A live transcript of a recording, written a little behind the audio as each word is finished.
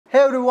Hey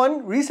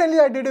everyone,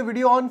 recently I did a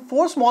video on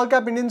 4 small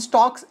cap Indian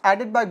stocks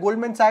added by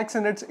Goldman Sachs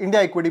in its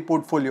India equity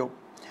portfolio.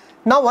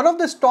 Now one of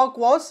the stock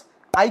was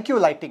IKIO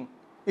Lighting.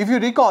 If you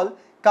recall,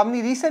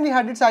 company recently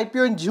had its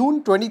IPO in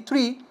June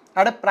 23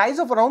 at a price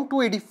of around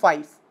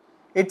 285.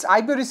 Its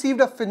IPO received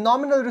a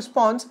phenomenal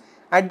response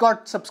and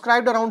got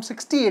subscribed around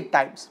 68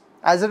 times.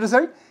 As a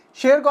result,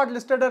 share got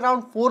listed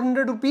around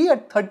 400 rupee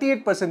at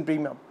 38%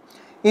 premium.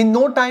 In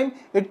no time,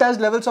 it touched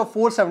levels of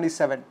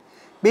 477.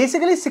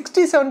 Basically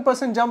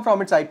 67% jump from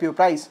its IPO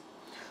price.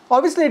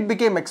 Obviously it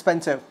became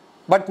expensive,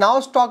 but now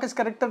stock is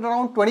corrected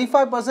around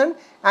 25%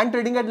 and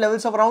trading at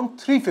levels of around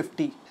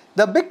 350.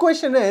 The big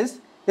question is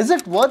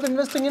it worth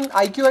investing in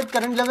IKIO at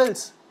current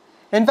levels?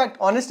 In fact,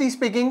 honestly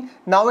speaking,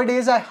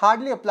 nowadays I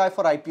hardly apply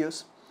for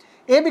IPOs.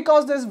 A,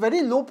 because there is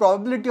very low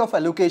probability of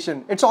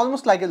allocation, it's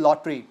almost like a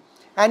lottery.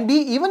 And B,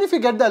 even if you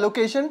get the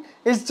allocation,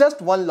 it's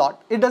just one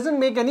lot. It doesn't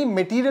make any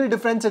material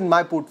difference in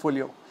my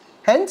portfolio.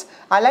 Hence,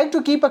 I like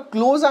to keep a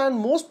close eye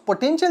on most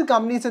potential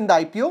companies in the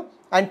IPO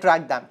and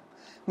track them.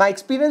 My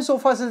experience so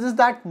far suggests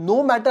that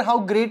no matter how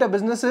great a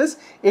business is,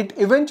 it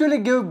eventually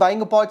gives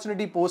buying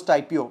opportunity post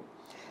IPO.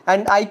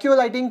 And IKIO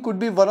Lighting could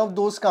be one of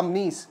those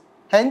companies.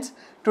 Hence,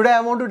 today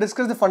I want to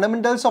discuss the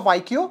fundamentals of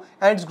IKIO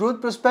and its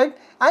growth prospect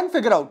and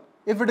figure out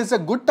if it is a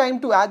good time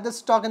to add the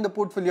stock in the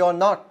portfolio or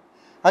not.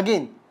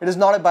 Again, it is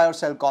not a buy or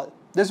sell call.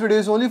 This video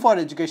is only for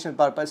educational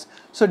purpose.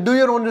 So do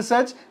your own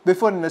research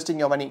before investing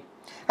your money.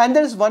 And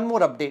there is one more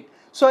update.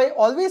 So I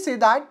always say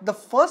that the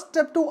first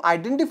step to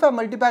identify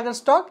multi-bagger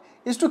stock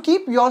is to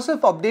keep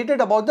yourself updated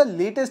about the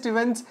latest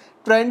events,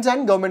 trends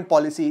and government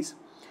policies.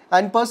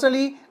 And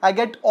personally, I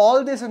get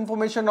all this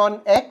information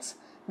on X,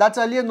 that's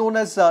earlier known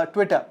as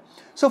Twitter.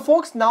 So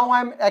folks, now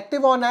I'm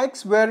active on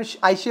X where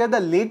I share the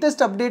latest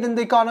update in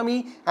the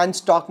economy and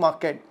stock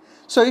market.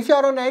 So if you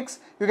are on X,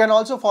 you can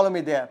also follow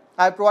me there.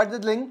 I provide the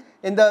link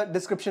in the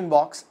description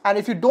box. And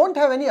if you don't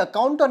have any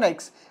account on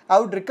X, I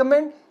would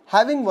recommend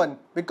having one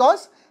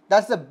because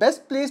that's the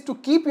best place to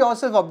keep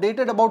yourself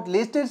updated about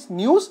latest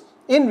news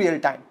in real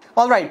time.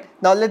 Alright,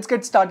 now let's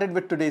get started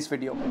with today's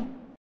video.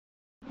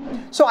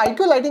 So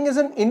IKIO Lighting is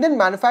an Indian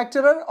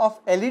manufacturer of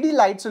LED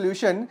light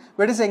solution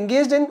which is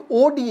engaged in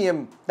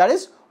ODM, that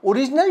is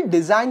original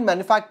design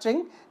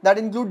manufacturing, that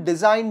include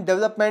design,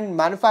 development,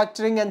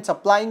 manufacturing and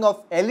supplying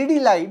of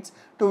LED lights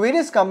to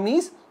various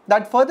companies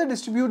that further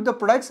distribute the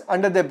products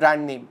under their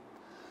brand name.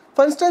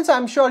 For instance,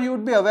 I'm sure you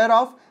would be aware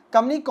of a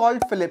company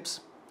called Philips.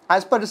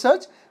 As per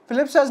research,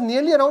 Philips has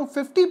nearly around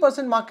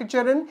 50% market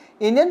share in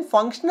Indian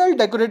functional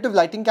decorative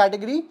lighting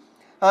category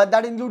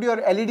that include your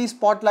LED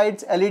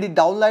spotlights, LED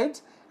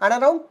downlights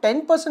and around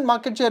 10%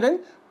 market share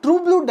in true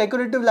blue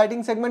decorative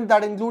lighting segment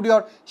that include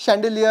your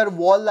chandelier,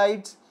 wall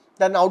lights,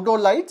 then outdoor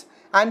lights,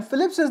 and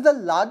Philips is the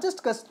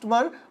largest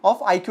customer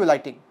of IKIO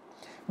Lighting.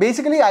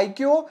 Basically,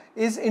 IKIO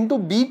is into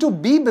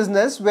B2B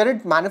business where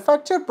it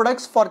manufactures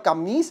products for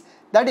companies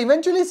that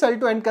eventually sell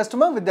to end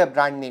customer with their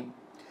brand name.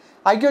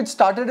 IKIO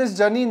started its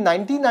journey in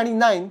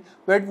 1999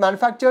 where it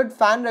manufactured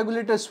fan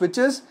regulator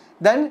switches.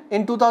 Then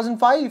in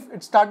 2005,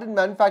 it started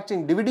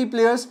manufacturing DVD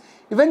players.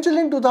 Eventually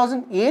in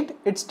 2008,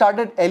 it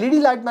started LED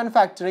light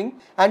manufacturing.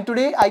 And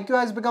today, IKIO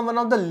has become one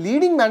of the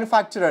leading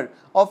manufacturers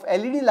of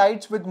LED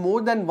lights with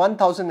more than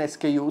 1000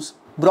 SKUs.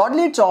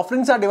 Broadly, its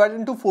offerings are divided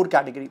into 4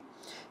 categories.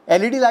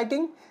 LED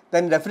lighting,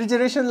 then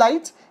refrigeration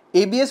lights,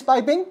 ABS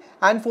piping,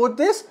 and fourth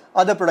is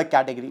other product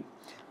category.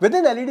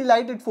 Within LED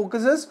light, it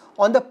focuses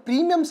on the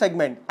premium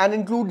segment and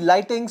include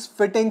lightings,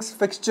 fittings,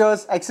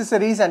 fixtures,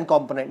 accessories and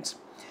components.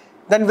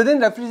 Then within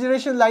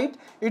refrigeration light,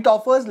 it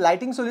offers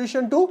lighting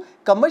solution to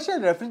commercial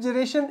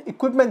refrigeration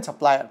equipment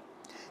supplier.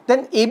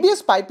 Then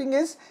ABS piping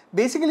is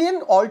basically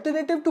an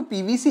alternative to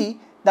PVC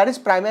that is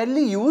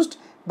primarily used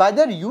by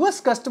their US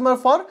customer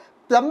for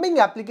plumbing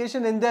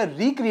application in their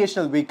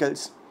recreational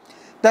vehicles.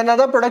 Then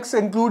other products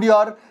include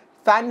your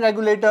fan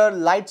regulator,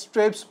 light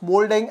strips,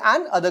 molding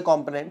and other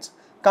components.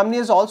 Company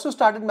has also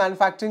started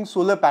manufacturing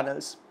solar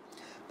panels.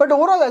 But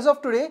overall, as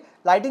of today,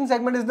 lighting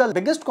segment is the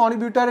biggest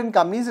contributor in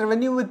company's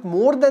revenue with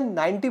more than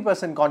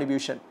 90%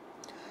 contribution.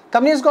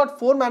 Company has got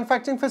 4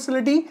 manufacturing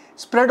facilities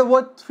spread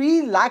over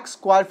 3 lakh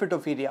square feet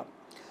of area.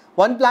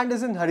 One plant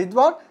is in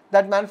Haridwar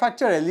that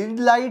manufacture LED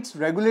lights,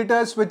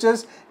 regulators,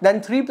 switches,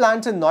 then 3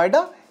 plants in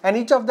Noida and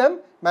each of them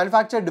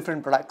manufacture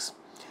different products.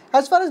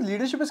 As far as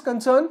leadership is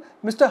concerned,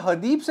 Mr.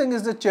 Hardeep Singh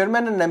is the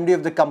chairman and MD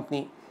of the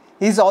company.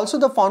 He is also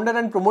the founder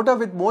and promoter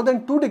with more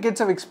than 2 decades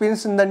of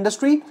experience in the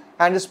industry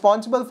and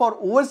responsible for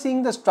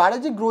overseeing the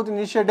strategic growth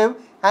initiative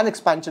and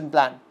expansion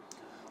plan.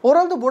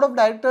 Overall, the board of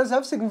directors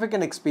have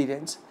significant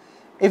experience.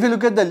 If you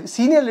look at the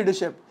senior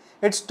leadership,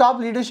 its top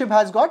leadership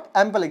has got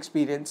ample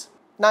experience.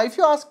 Now, if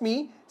you ask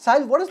me,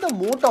 Sahil, what is the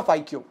moat of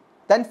IKIO?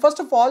 Then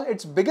first of all,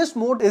 its biggest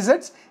moat is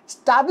its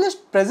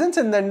established presence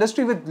in the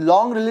industry with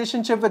long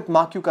relationship with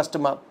marquee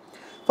customer.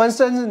 For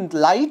instance, in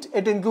light,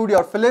 it includes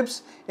your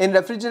Philips. In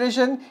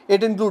refrigeration,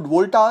 it includes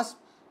Voltas.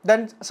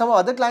 Then some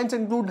other clients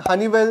include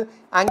Honeywell,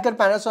 Anchor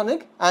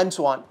Panasonic and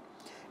so on.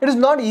 It is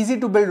not easy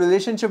to build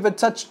relationship with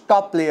such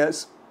top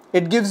players.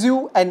 It gives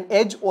you an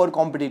edge over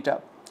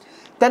competitor.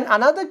 Then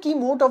another key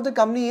moat of the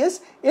company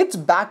is its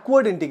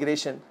backward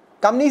integration.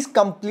 Company is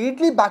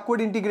completely backward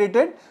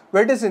integrated,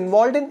 where it is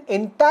involved in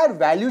entire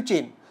value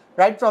chain,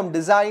 right from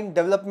design,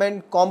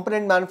 development,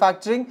 component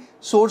manufacturing,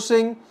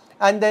 sourcing,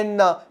 and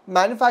then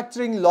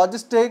manufacturing,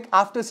 logistic,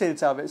 after sales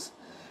service.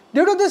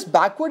 Due to this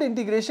backward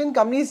integration,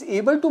 company is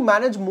able to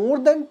manage more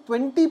than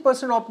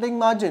 20% operating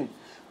margin,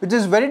 which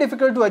is very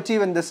difficult to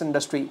achieve in this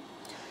industry.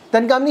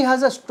 Then company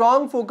has a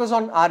strong focus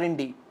on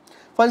R&D.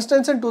 For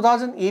instance, in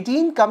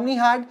 2018, company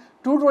had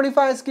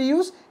 225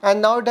 SKUs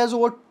and now it has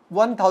over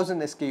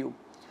 1000 SKU.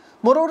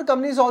 Moreover,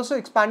 company is also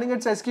expanding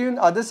its SKU in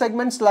other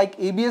segments like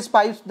ABS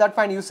pipes that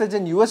find usage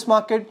in US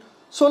market,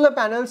 solar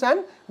panels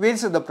and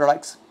various other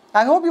products.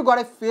 I hope you got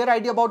a fair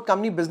idea about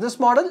company business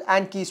model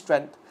and key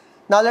strength.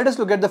 Now let us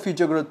look at the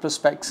future growth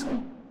prospects.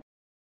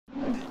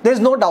 There is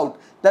no doubt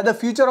that the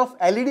future of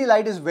LED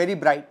light is very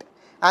bright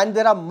and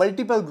there are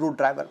multiple growth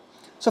drivers.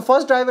 So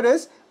first driver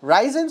is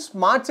rise in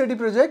smart city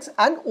projects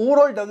and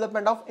overall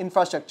development of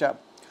infrastructure.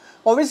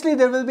 Obviously,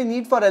 there will be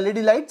need for LED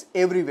lights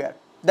everywhere.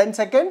 Then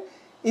second,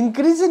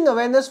 increasing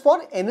awareness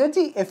for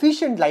energy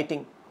efficient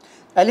lighting.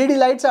 LED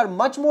lights are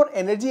much more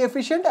energy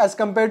efficient as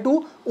compared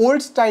to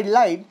old style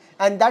light,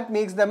 and that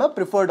makes them a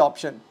preferred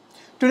option.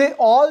 Today,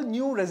 all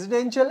new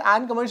residential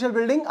and commercial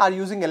buildings are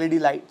using LED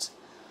lights.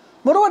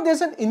 Moreover, there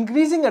is an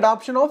increasing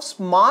adoption of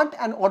smart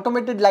and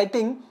automated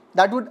lighting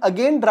that would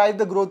again drive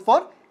the growth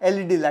for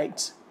LED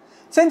lights.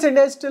 Since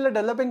India is still a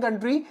developing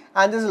country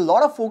and there is a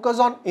lot of focus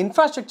on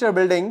infrastructure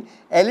building,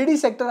 LED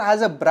sector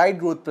has a bright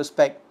growth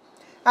prospect.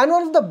 And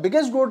one of the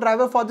biggest growth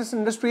driver for this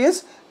industry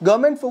is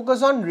government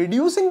focus on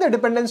reducing the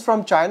dependence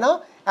from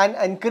China and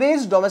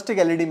encourage domestic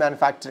LED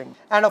manufacturing.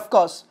 And of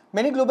course,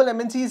 many global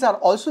MNCs are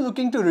also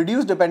looking to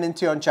reduce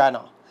dependency on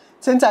China.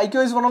 Since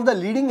IKIO is one of the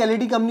leading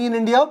LED company in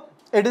India,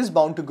 it is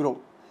bound to grow.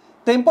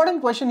 The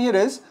important question here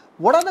is,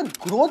 what are the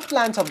growth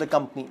plans of the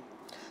company?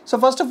 So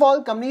first of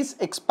all, company is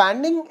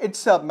expanding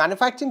its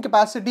manufacturing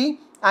capacity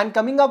and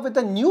coming up with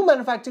a new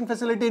manufacturing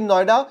facility in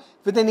Noida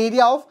with an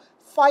area of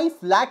 5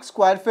 lakh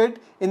square feet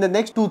in the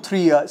next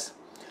 2-3 years.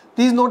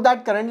 Please note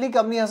that currently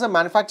company has a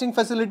manufacturing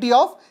facility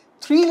of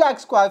 3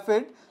 lakh square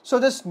feet. So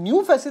this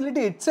new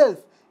facility itself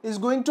is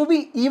going to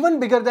be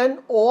even bigger than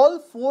all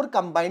 4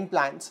 combined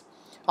plants.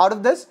 Out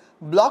of this,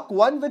 block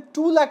 1 with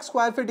 2 lakh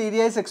square feet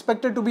area is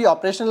expected to be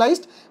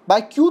operationalized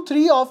by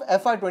Q3 of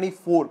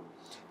FY24.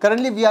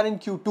 Currently we are in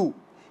Q2.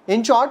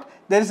 In short,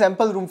 there is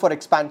ample room for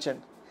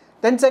expansion.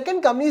 Then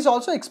second, company is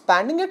also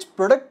expanding its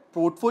product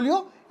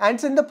portfolio and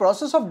is in the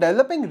process of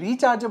developing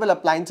rechargeable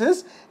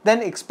appliances,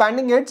 then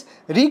expanding its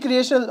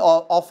recreational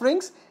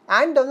offerings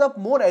and develop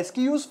more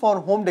SKUs for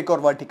home decor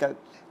vertical.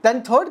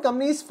 Then third,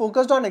 company is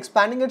focused on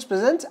expanding its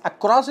presence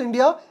across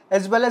India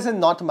as well as in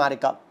North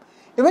America.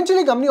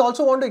 Eventually, company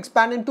also want to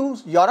expand into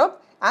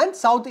Europe and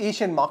South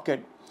Asian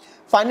market.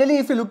 Finally,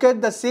 if you look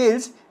at the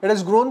sales, it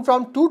has grown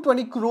from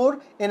 220 crore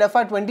in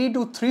FY20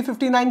 to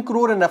 359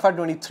 crore in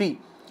FY23.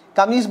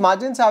 Company's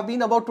margins have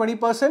been about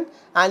 20%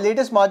 and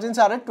latest margins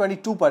are at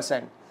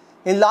 22%.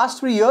 In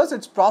last 3 years,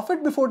 its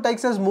profit before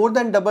tax has more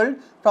than doubled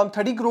from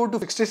 30 crore to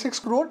 66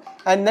 crore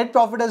and net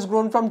profit has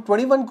grown from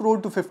 21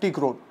 crore to 50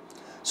 crore.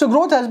 So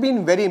growth has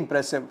been very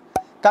impressive.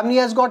 Company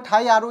has got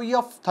high ROE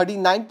of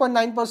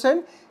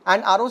 39.9%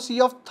 and ROC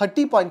of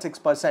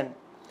 30.6%.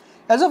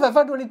 As of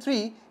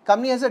FY23,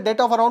 company has a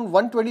debt of around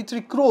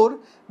 123 crore,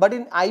 but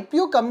in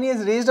IPO, company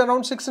has raised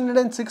around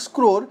 606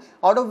 crore,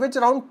 out of which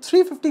around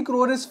 350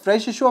 crore is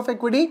fresh issue of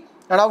equity,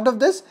 and out of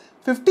this,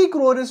 50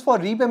 crore is for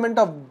repayment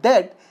of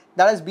debt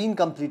that has been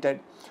completed.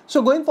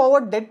 So going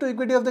forward, debt to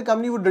equity of the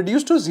company would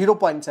reduce to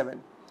 0.7.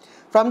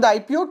 From the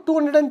IPO,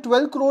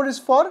 212 crore is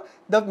for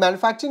the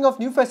manufacturing of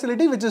new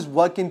facility, which is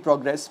work in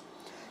progress.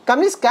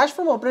 Company's cash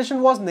from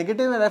operation was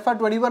negative in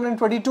FY21 and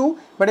 22,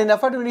 but in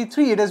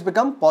FY23 it has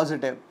become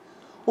positive.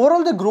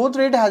 Overall, the growth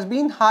rate has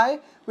been high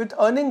with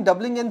earning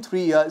doubling in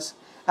 3 years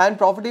and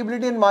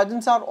profitability and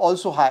margins are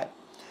also high.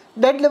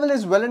 Debt level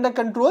is well under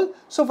control,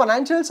 so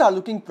financials are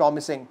looking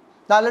promising.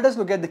 Now let us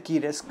look at the key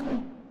risk.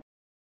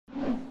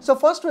 So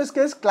first risk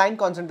is client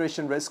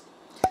concentration risk.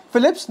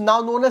 Philips,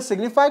 now known as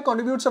Signify,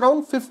 contributes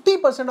around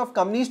 50% of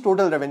company's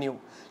total revenue.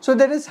 So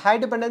there is high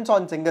dependence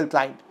on single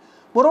client.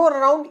 Moreover,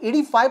 around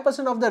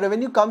 85% of the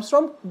revenue comes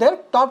from their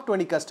top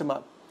 20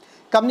 customers.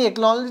 Company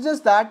acknowledges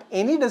that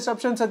any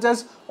disruption such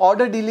as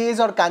order delays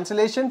or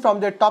cancellation from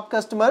their top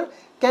customer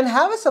can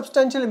have a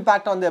substantial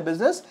impact on their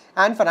business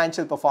and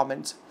financial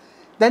performance.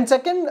 Then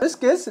second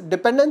risk is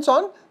dependence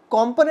on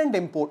component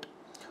import.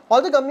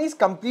 Although the company is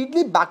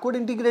completely backward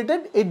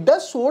integrated, it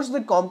does source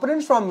the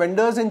components from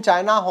vendors in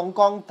China, Hong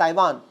Kong,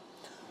 Taiwan.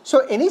 So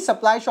any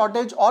supply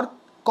shortage or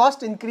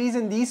cost increase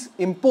in these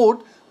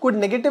import could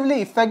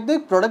negatively affect the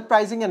product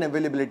pricing and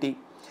availability.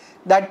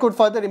 That could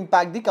further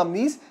impact the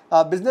company's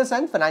business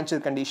and financial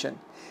condition.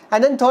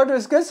 And then third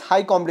risk is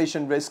high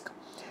competition risk.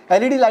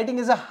 LED lighting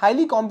is a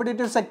highly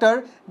competitive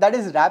sector that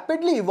is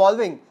rapidly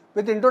evolving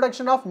with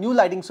introduction of new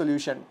lighting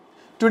solution.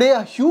 Today,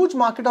 a huge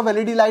market of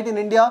LED light in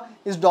India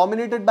is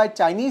dominated by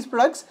Chinese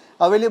products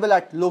available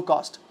at low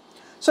cost.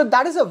 So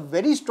that is a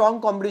very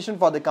strong competition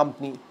for the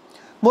company.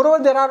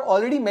 Moreover, there are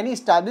already many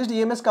established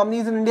EMS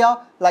companies in India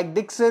like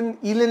Dixon,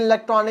 Elin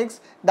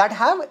Electronics that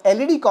have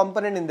LED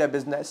component in their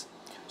business.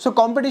 So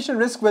competition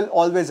risk will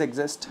always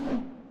exist.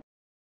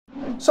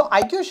 So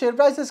IKIO share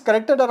price is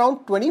corrected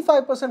around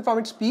 25% from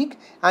its peak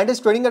and is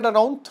trading at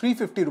around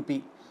 350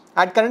 rupee.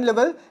 At current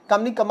level,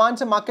 company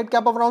commands a market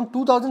cap of around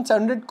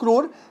 2,700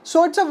 crore,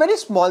 so it's a very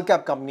small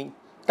cap company.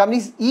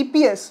 Company's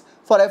EPS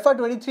for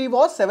FY23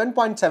 was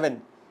 7.7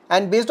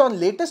 and based on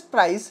latest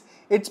price,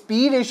 its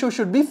PE ratio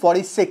should be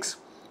 46.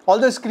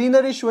 Although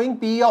screener is showing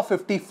PE of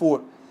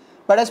 54.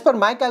 But as per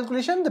my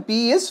calculation, the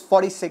PE is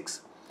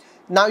 46.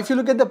 Now if you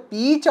look at the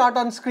PE chart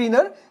on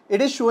screener,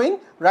 it is showing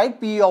right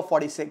PE of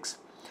 46.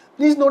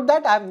 Please note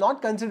that I have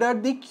not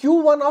considered the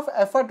Q1 of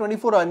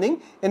FY24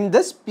 earning in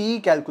this PE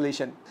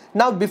calculation.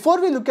 Now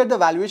before we look at the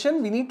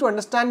valuation, we need to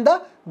understand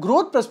the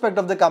growth prospect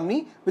of the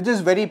company, which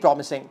is very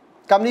promising.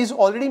 Company is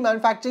already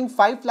manufacturing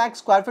 5 lakh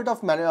square feet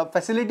of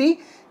facility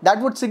that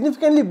would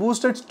significantly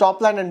boost its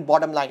top line and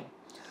bottom line.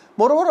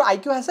 Moreover,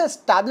 IKIO has an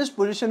established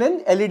position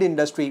in LED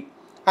industry.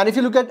 And if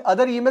you look at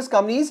other EMS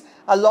companies,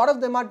 a lot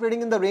of them are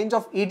trading in the range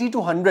of 80 to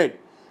 100.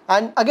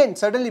 And again,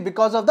 certainly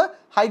because of the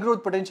high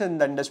growth potential in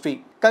the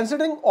industry.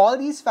 Considering all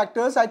these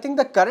factors, I think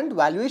the current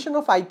valuation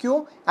of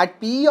IKIO at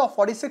PE of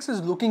 46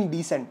 is looking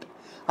decent.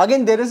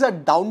 Again, there is a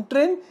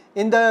downtrend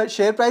in the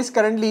share price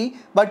currently,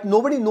 but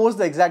nobody knows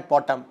the exact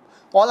bottom.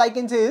 All I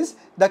can say is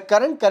the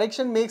current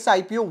correction makes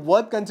IPO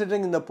worth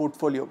considering in the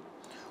portfolio.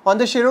 On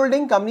the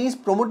shareholding, company's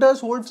promoters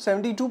hold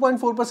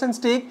 72.4%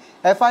 stake,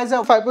 FIs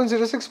have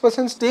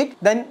 5.06% stake,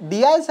 then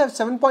DIs have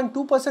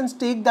 7.2%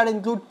 stake that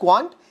include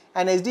Quant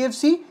and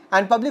SDFC,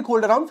 and public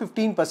hold around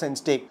 15%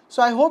 stake.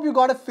 So I hope you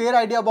got a fair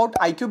idea about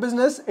IKIO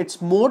business,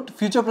 its moat,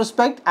 future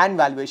prospect and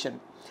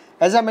valuation.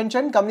 As I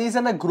mentioned, company is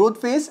in a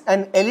growth phase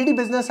and LED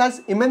business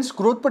has immense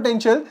growth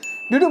potential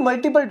due to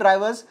multiple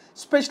drivers,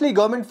 especially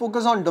government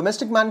focus on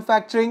domestic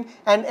manufacturing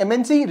and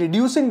MNC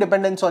reducing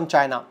dependence on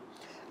China.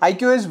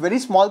 IKIO is very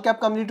small cap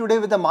company today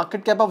with a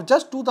market cap of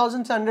just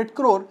 2,700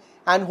 crore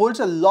and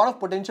holds a lot of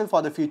potential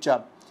for the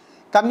future.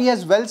 Company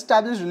has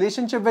well-established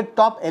relationship with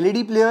top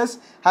LED players,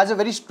 has a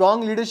very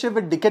strong leadership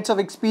with decades of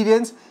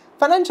experience.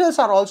 Financials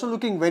are also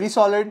looking very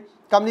solid.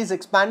 Company is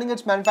expanding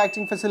its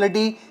manufacturing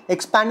facility,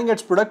 expanding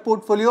its product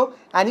portfolio,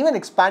 and even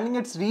expanding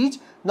its reach,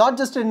 not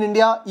just in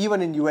India,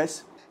 even in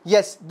US.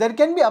 Yes, there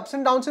can be ups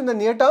and downs in the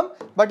near term,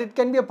 but it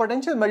can be a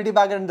potential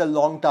multi-bagger in the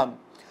long term.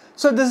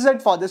 So this is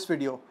it for this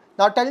video.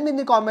 Now tell me in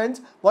the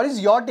comments, what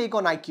is your take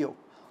on IKIO?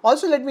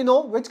 Also let me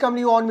know which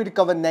company you want me to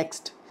cover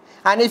next.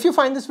 And if you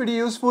find this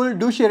video useful,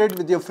 do share it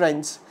with your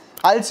friends.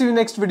 I'll see you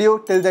next video.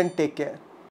 Till then, take care.